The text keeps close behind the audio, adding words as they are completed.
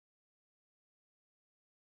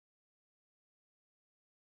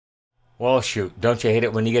Well, shoot, don't you hate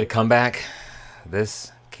it when you get a comeback?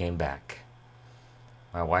 This came back.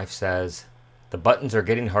 My wife says the buttons are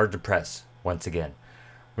getting hard to press once again.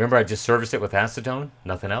 Remember, I just serviced it with acetone,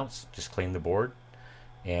 nothing else, just cleaned the board,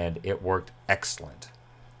 and it worked excellent.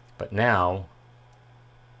 But now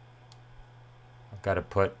I've got to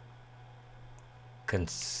put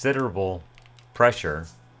considerable pressure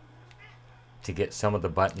to get some of the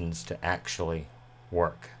buttons to actually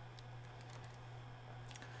work.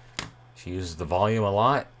 She uses the volume a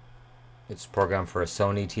lot. It's programmed for a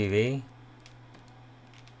Sony TV.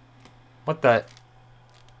 What the?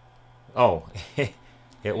 Oh,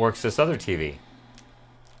 it works this other TV.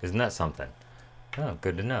 Isn't that something? Oh,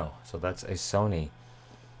 good to know. So that's a Sony.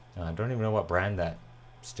 I don't even know what brand that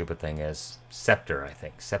stupid thing is. Scepter, I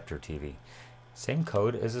think. Scepter TV. Same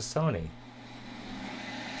code as a Sony.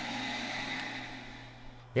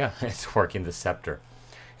 Yeah, it's working the Scepter.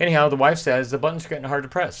 Anyhow, the wife says the buttons are getting hard to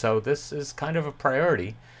press, so this is kind of a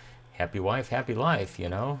priority. Happy wife, happy life, you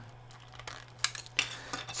know.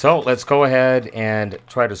 So let's go ahead and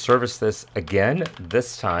try to service this again.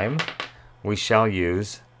 This time we shall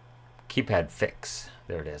use Keypad Fix.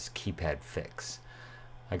 There it is, Keypad Fix.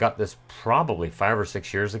 I got this probably 5 or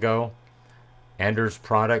 6 years ago. Anders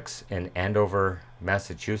Products in Andover,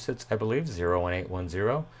 Massachusetts, I believe,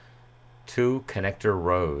 01810. 2 Connector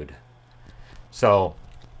Road. So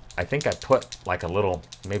I think I put like a little,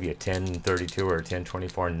 maybe a 1032 or a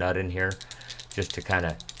 1024 nut in here just to kind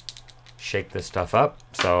of shake this stuff up.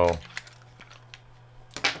 So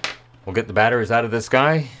we'll get the batteries out of this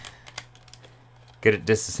guy, get it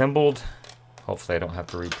disassembled. Hopefully I don't have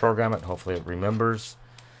to reprogram it. Hopefully it remembers.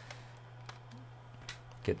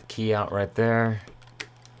 Get the key out right there.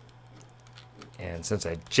 And since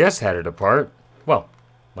I just had it apart, well,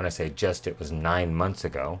 when I say just, it was 9 months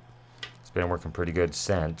ago. It's been working pretty good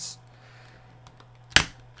since.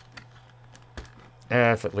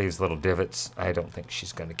 If it leaves little divots, I don't think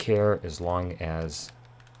she's going to care as long as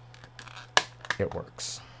it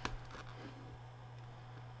works.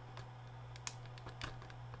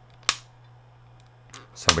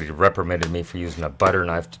 Somebody reprimanded me for using a butter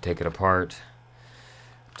knife to take it apart.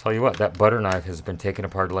 Tell you what, that butter knife has been taking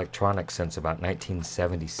apart electronics since about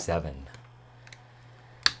 1977.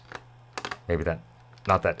 Maybe that,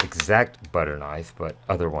 not that exact butter knife, but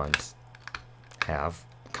other ones have.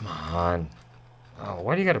 Come on. Oh,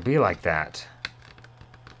 why do you gotta be like that?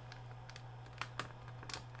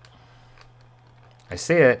 I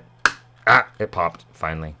see it. Ah, it popped,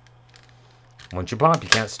 finally. Once you pop, you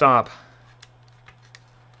can't stop.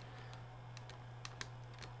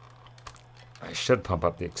 I should pump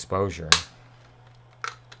up the exposure.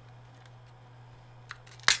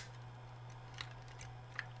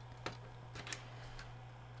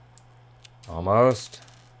 Almost.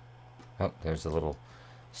 Oh, there's a little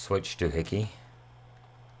switch doohickey.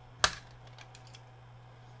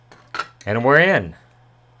 And we're in.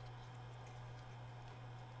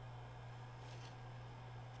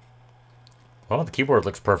 Well, the keyboard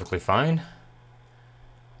looks perfectly fine.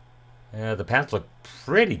 The pads look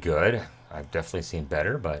pretty good. I've definitely seen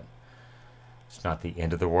better, but it's not the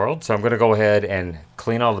end of the world. So I'm going to go ahead and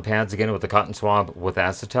clean all the pads again with the cotton swab with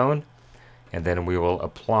acetone. And then we will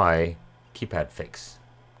apply Keypad Fix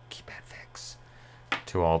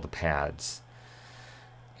to all the pads.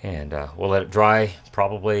 And we'll let it dry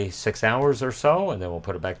probably 6 hours or so, and then we'll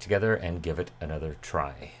put it back together and give it another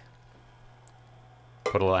try.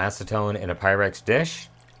 Put a little acetone in a Pyrex dish.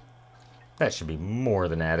 That should be more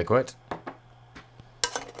than adequate.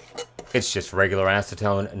 It's just regular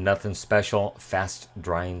acetone, nothing special, fast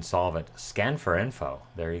drying solvent. Scan for info.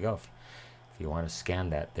 There you go. If you want to scan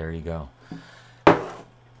that, there you go.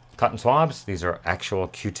 Cotton swabs. These are actual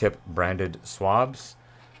Q-tip branded swabs.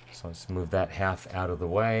 So let's move that half out of the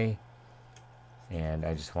way. And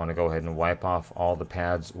I just want to go ahead and wipe off all the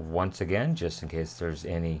pads once again, just in case there's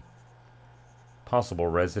any possible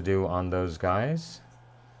residue on those guys.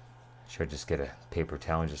 Should just get a paper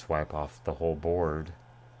towel and just wipe off the whole board.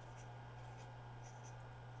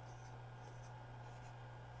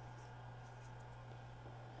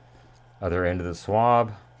 Other end of the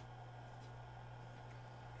swab.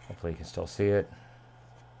 Hopefully you can still see it.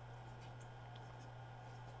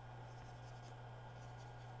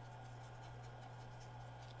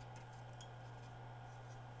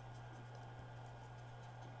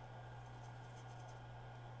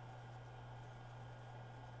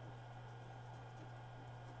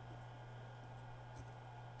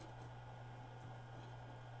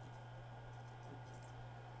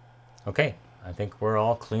 Okay, I think we're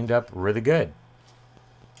all cleaned up really good.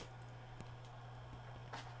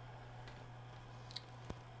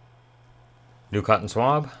 New cotton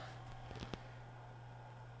swab.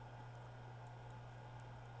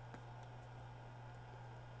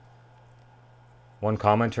 One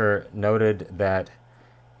commenter noted that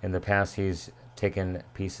in the past he's taken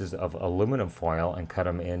pieces of aluminum foil and cut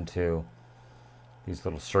them into these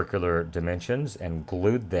little circular dimensions and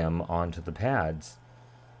glued them onto the pads,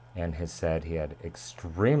 and has said he had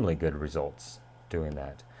extremely good results doing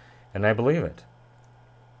that. And I believe it.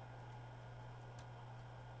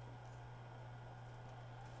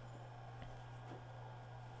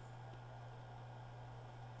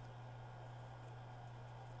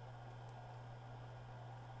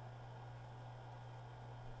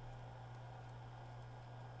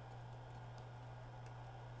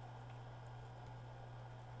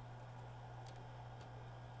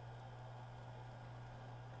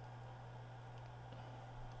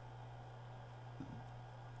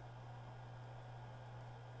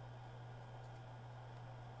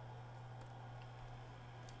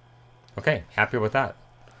 Okay, happy with that.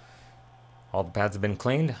 All the pads have been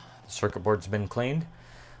cleaned. The circuit board's been cleaned.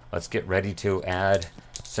 Let's get ready to add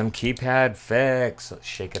some Keypad Fix. Let's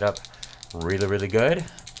shake it up really, really good.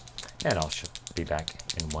 And I'll be back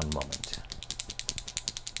in one moment.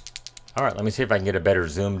 All right, let me see if I can get a better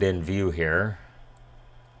zoomed in view here.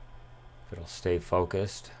 If it'll stay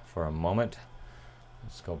focused for a moment.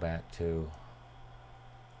 Let's go back to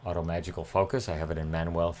Auto Magical Focus. I have it in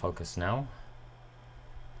manual focus now.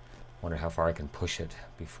 Wonder how far I can push it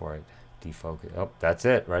before it defocus. Oh, that's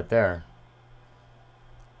it right there.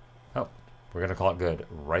 Oh, we're gonna call it good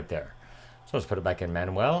right there. So let's put it back in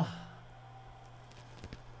manual.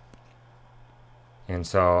 And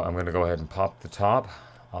so I'm gonna go ahead and pop the top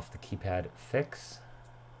off the Keypad Fix.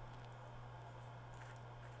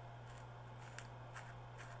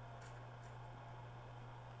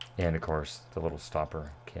 And of course the little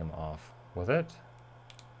stopper came off with it.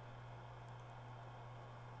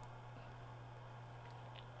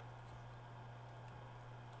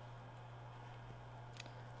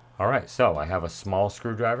 Alright, so I have a small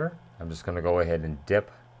screwdriver. I'm just going to go ahead and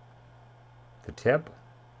dip the tip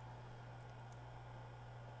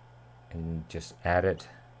and just add it.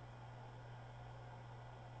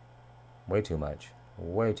 Way too much.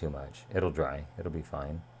 Way too much. It'll dry. It'll be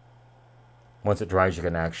fine. Once it dries, you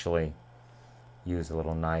can actually use a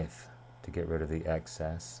little knife to get rid of the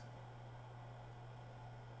excess.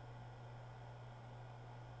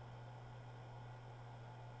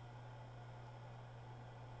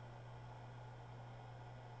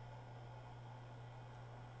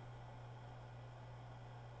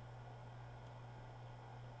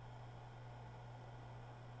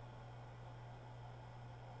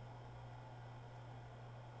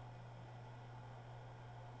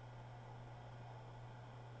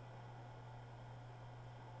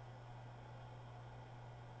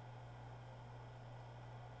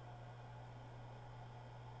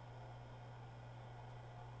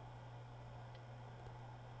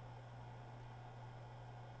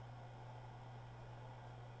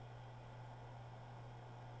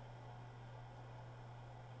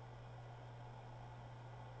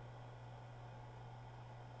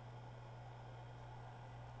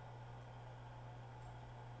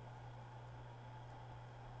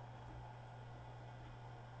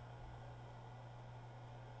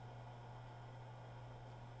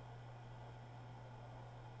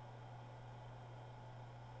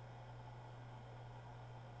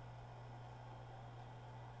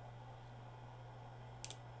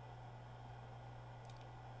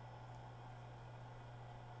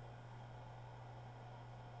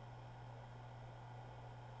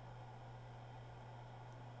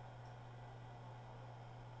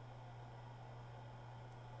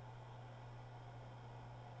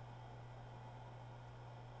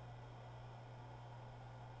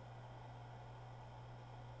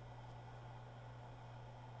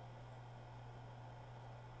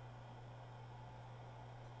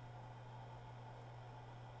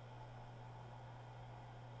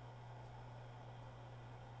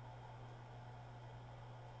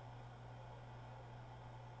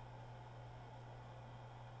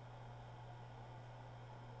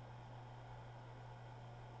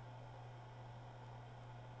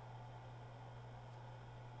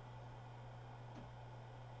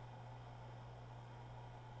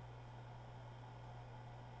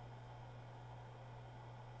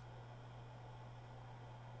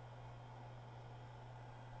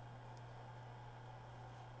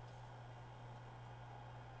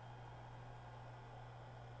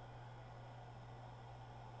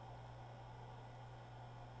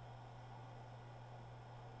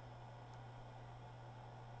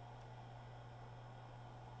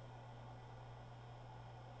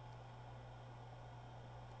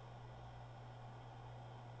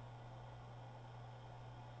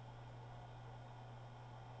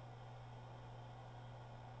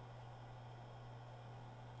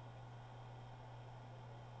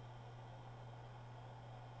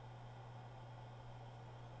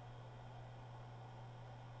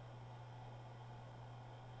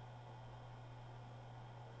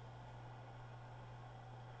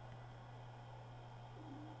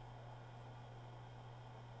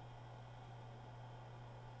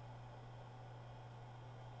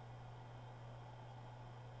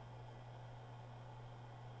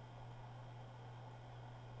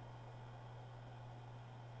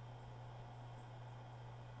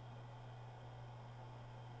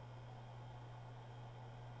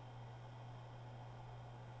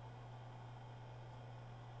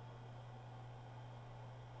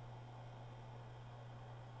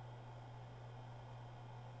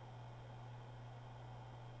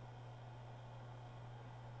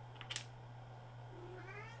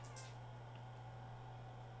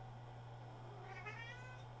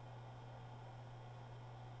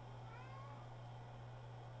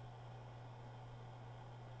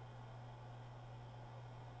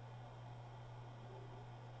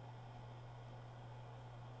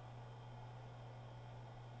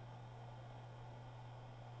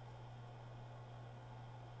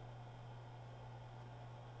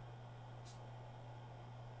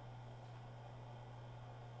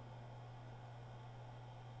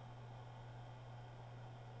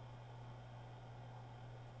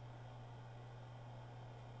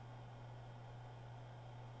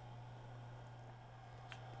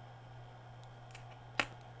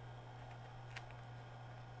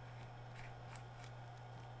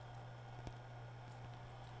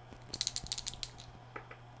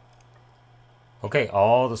 Okay,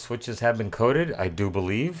 all the switches have been coded, I do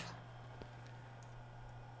believe.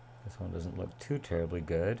 This one doesn't look too terribly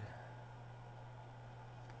good.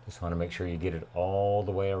 Just want to make sure you get it all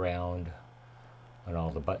the way around on all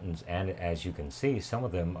the buttons. And as you can see, some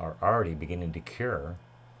of them are already beginning to cure,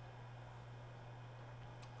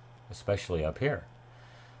 especially up here.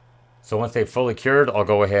 So once they've fully cured, I'll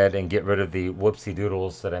go ahead and get rid of the whoopsie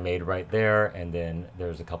doodles that I made right there. And then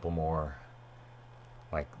there's a couple more,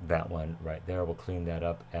 like that one right there. We'll clean that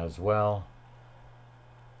up as well.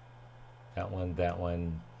 That one, that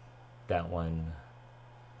one, that one.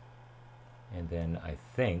 And then I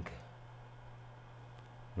think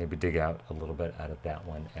maybe dig out a little bit out of that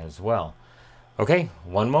one as well. Okay,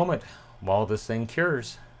 one moment while this thing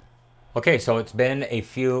cures. Okay, so it's been a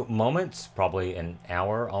few moments, probably an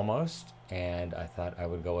hour almost, and I thought I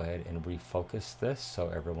would go ahead and refocus this so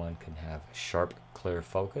everyone can have sharp, clear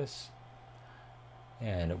focus.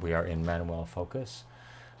 And we are in manual focus.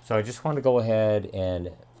 So I just want to go ahead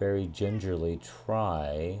and very gingerly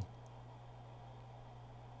try.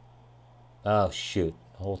 Oh shoot,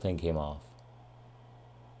 the whole thing came off.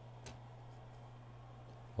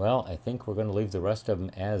 Well, I think we're going to leave the rest of them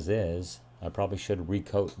as is. I probably should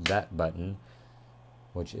recoat that button,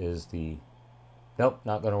 which is the... Nope,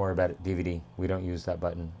 not going to worry about it. DVD. We don't use that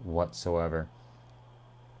button whatsoever.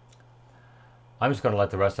 I'm just going to let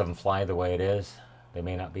the rest of them fly the way it is. They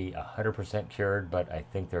may not be 100% cured, but I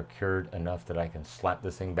think they're cured enough that I can slap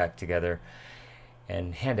this thing back together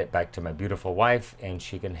and hand it back to my beautiful wife, and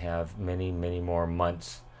she can have many, many more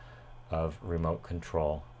months of remote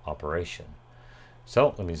control operation.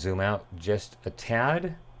 So let me zoom out just a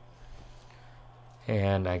tad.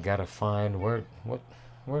 And I gotta find where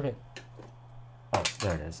did, oh,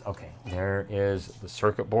 there it is. Okay, there is the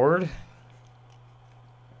circuit board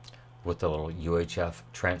with the little UHF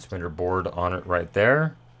transmitter board on it right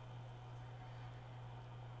there.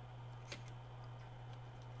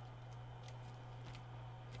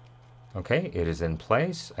 Okay, it is in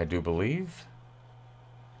place, I do believe.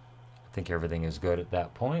 I think everything is good at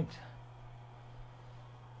that point.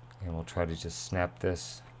 And we'll try to just snap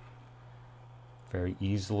this very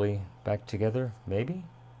easily back together, maybe.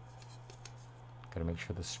 Gotta make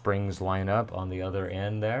sure the springs line up on the other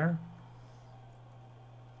end there.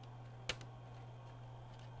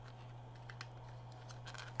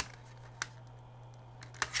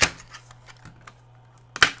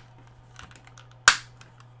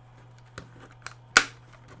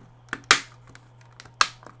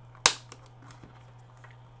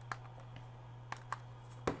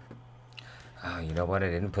 Oh, you know what?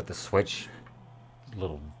 I didn't put the switch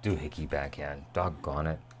little doohickey back in. Doggone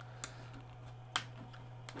it.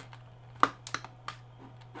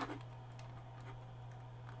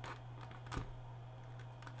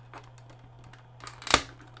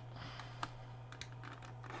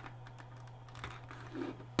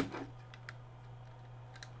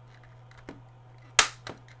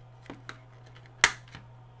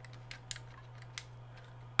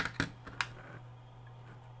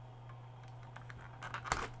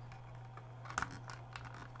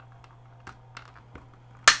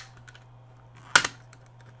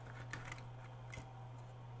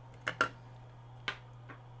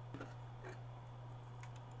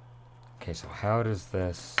 Okay, so how does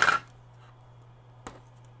this...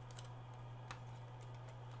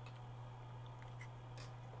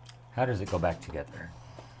 How does it go back together?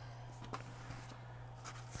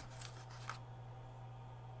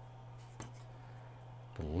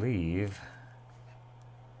 I believe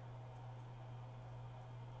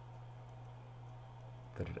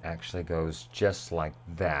that it actually goes just like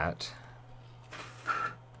that.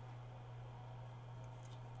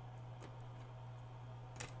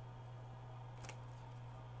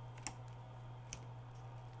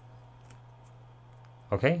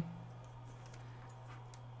 Okay.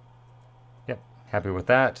 Yep, happy with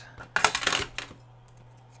that.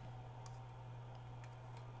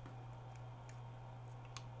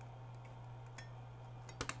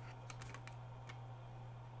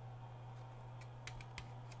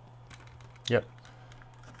 Yep.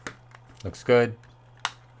 Looks good.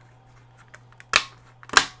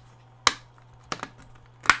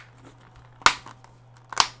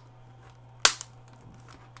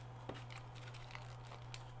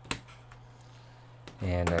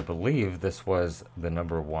 And I believe this was the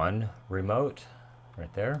 #1 remote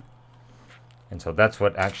right there. And so that's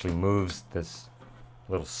what actually moves this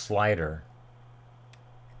little slider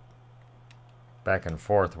back and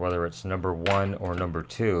forth, whether it's #1 or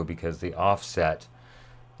 #2, because the offset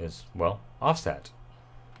is, well, offset.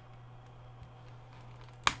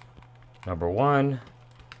 #1,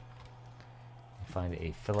 find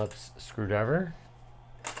a Phillips screwdriver.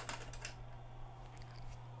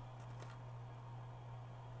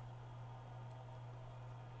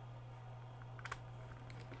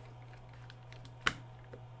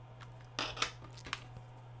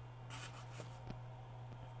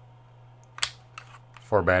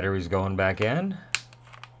 Four batteries going back in.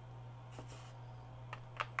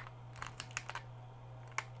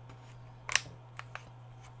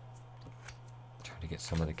 Try to get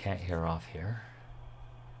some of the cat hair off here.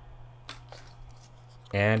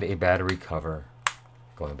 And a battery cover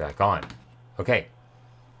going back on. Okay.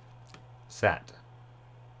 Set.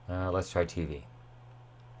 Let's try TV.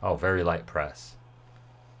 Oh, very light press.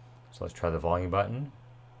 So let's try the volume button.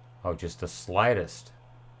 Oh, just the slightest.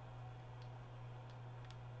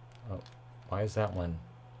 Oh, why is that one?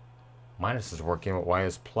 Minus is working, but why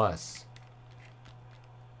is plus?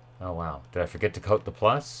 Oh, wow. Did I forget to coat the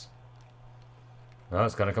plus? No,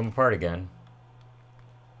 it's going to come apart again.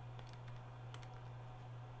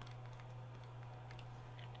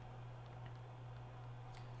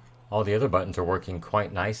 All the other buttons are working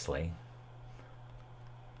quite nicely.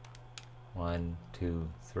 1, 2,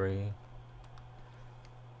 3.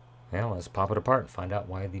 Now let's pop it apart and find out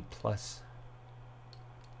why the plus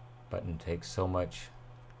button takes so much.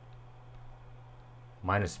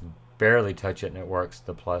 Minus barely touch it and it works.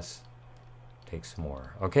 The plus takes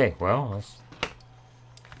more. Okay, well, let's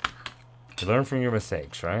learn from your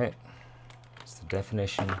mistakes, right? It's the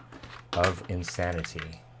definition of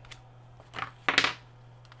insanity.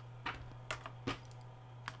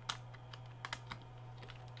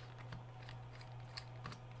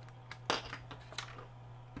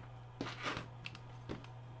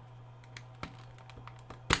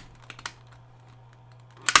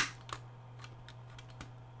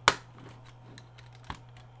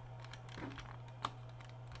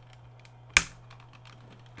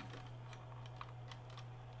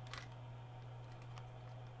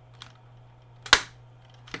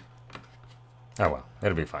 Oh well,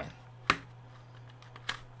 it'll be fine.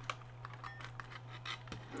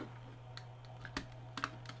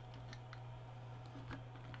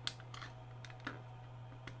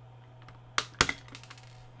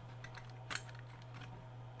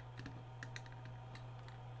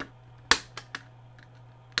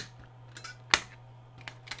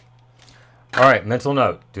 All right, mental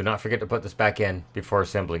note. Do not forget to put this back in before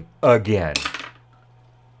assembly again.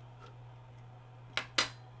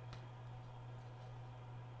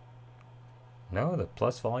 No, the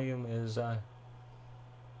plus volume is,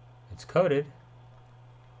 it's coated.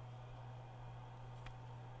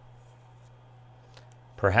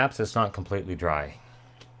 Perhaps it's not completely dry.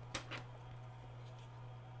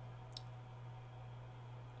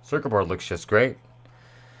 Circuit board looks just great.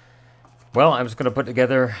 Well, I'm just going to put it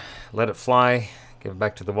together, let it fly, give it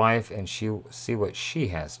back to the wife, and she'll see what she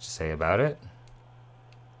has to say about it.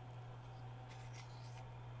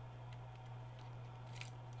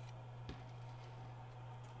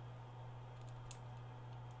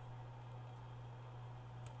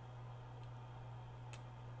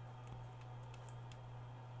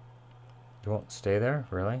 You won't stay there,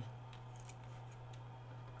 really?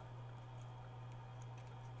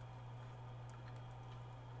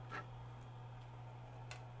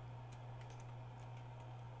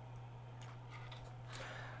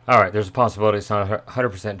 All right, there's a possibility it's not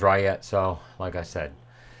 100% dry yet, so like I said,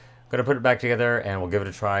 I'm going to put it back together and we'll give it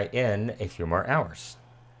a try in a few more hours.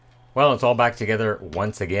 Well, it's all back together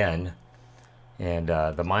once again, and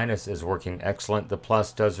the minus is working excellent. The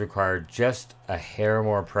plus does require just a hair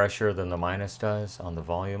more pressure than the minus does, on the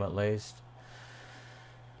volume at least.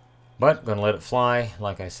 But I'm going to let it fly.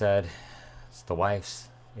 Like I said, it's the wife's.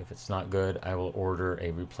 If it's not good, I will order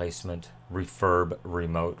a replacement refurb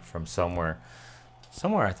remote from somewhere.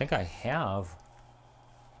 I think I have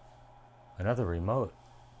another remote.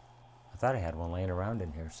 I thought I had one laying around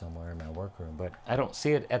in here somewhere in my workroom, but I don't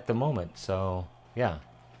see it at the moment, so yeah.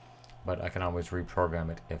 But I can always reprogram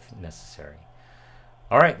it if necessary.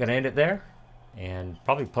 All right, gonna end it there, and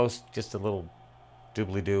probably post just a little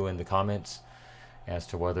doobly-doo in the comments as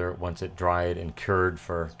to whether once it dried and cured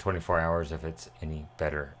for 24 hours, if it's any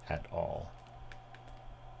better at all.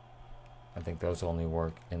 I think those only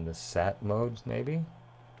work in the sat mode, maybe?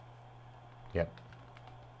 Yep.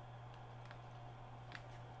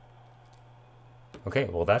 Okay,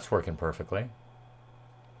 well that's working perfectly.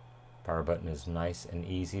 Power button is nice and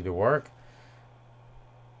easy to work.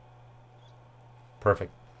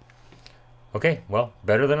 Perfect. Okay, well,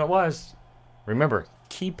 better than it was. Remember,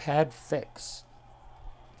 Keypad Fix.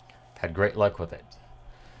 Had great luck with it.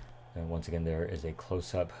 And once again, there is a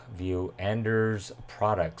close-up view.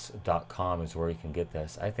 AndersProducts.com is where you can get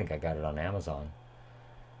this. I think I got it on Amazon.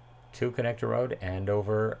 to Connector Road,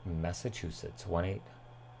 Andover, Massachusetts,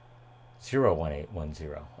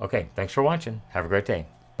 01810. Okay, thanks for watching. Have a great day.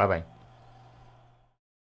 Bye-bye.